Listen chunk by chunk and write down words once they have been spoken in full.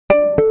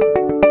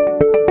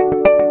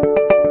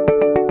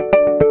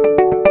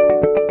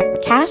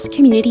Cass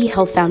Community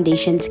Health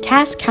Foundation's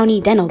Cass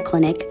County Dental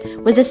Clinic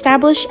was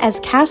established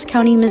as Cass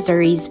County,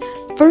 Missouri's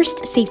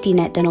first safety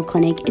net dental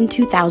clinic in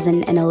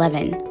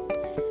 2011.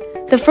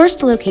 The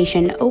first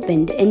location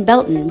opened in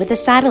Belton, with a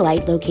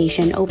satellite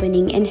location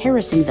opening in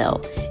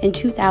Harrisonville in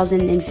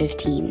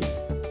 2015.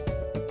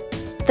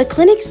 The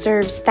clinic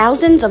serves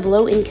thousands of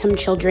low-income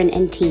children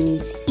and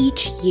teens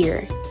each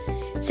year.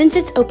 Since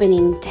its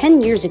opening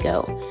 10 years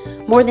ago,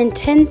 more than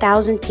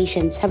 10,000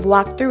 patients have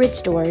walked through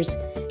its doors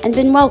and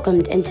been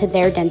welcomed into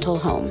their dental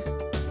home.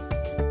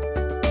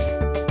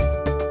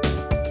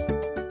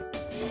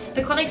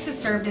 The clinics has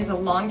served as a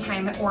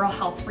long-time oral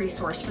health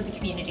resource for the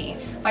community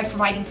by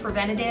providing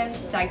preventative,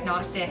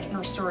 diagnostic, and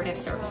restorative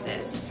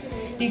services.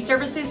 These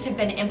services have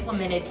been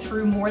implemented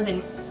through more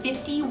than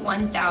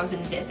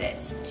 51,000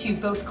 visits to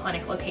both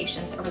clinic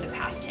locations over the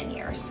past 10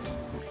 years.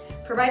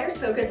 Providers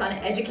focus on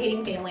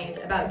educating families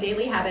about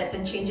daily habits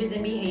and changes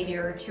in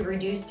behavior to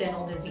reduce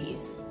dental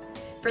disease.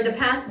 For the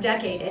past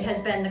decade, it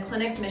has been the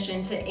clinic's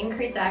mission to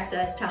increase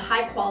access to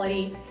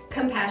high-quality,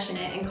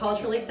 compassionate, and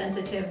culturally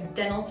sensitive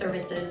dental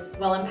services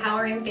while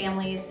empowering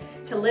families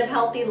to live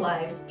healthy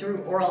lives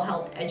through oral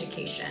health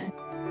education.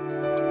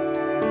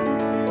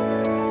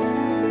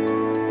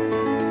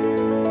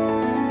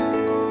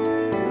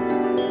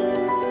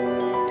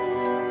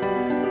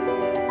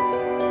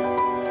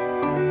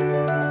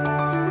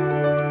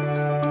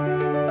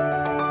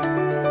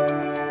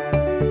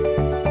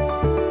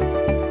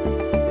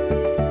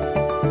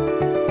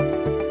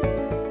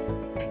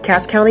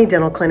 Cass County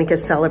Dental Clinic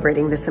is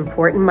celebrating this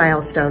important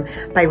milestone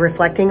by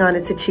reflecting on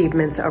its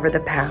achievements over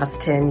the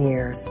past 10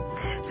 years.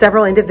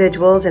 Several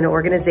individuals and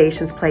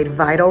organizations played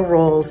vital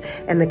roles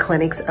in the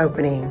clinic's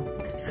opening.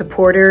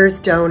 Supporters,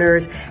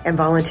 donors, and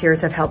volunteers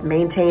have helped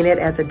maintain it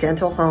as a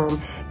dental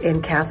home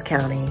in Cass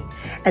County.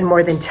 And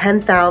more than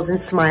 10,000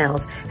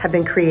 smiles have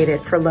been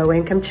created for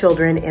low-income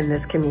children in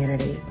this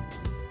community.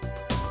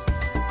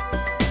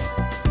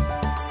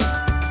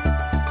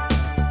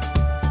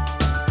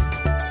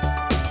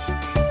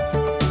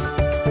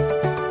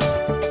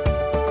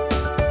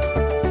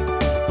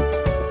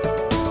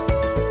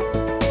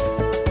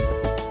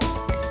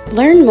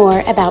 Learn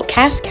more about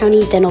Cass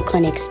County Dental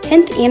Clinic's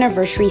 10th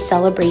anniversary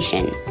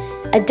celebration,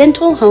 A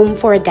Dental Home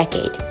for a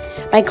Decade,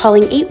 by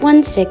calling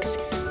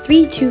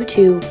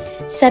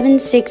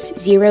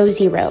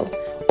 816-322-7600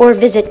 or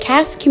visit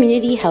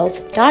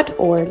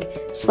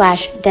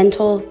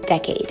casscommunityhealth.org/dental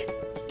decade.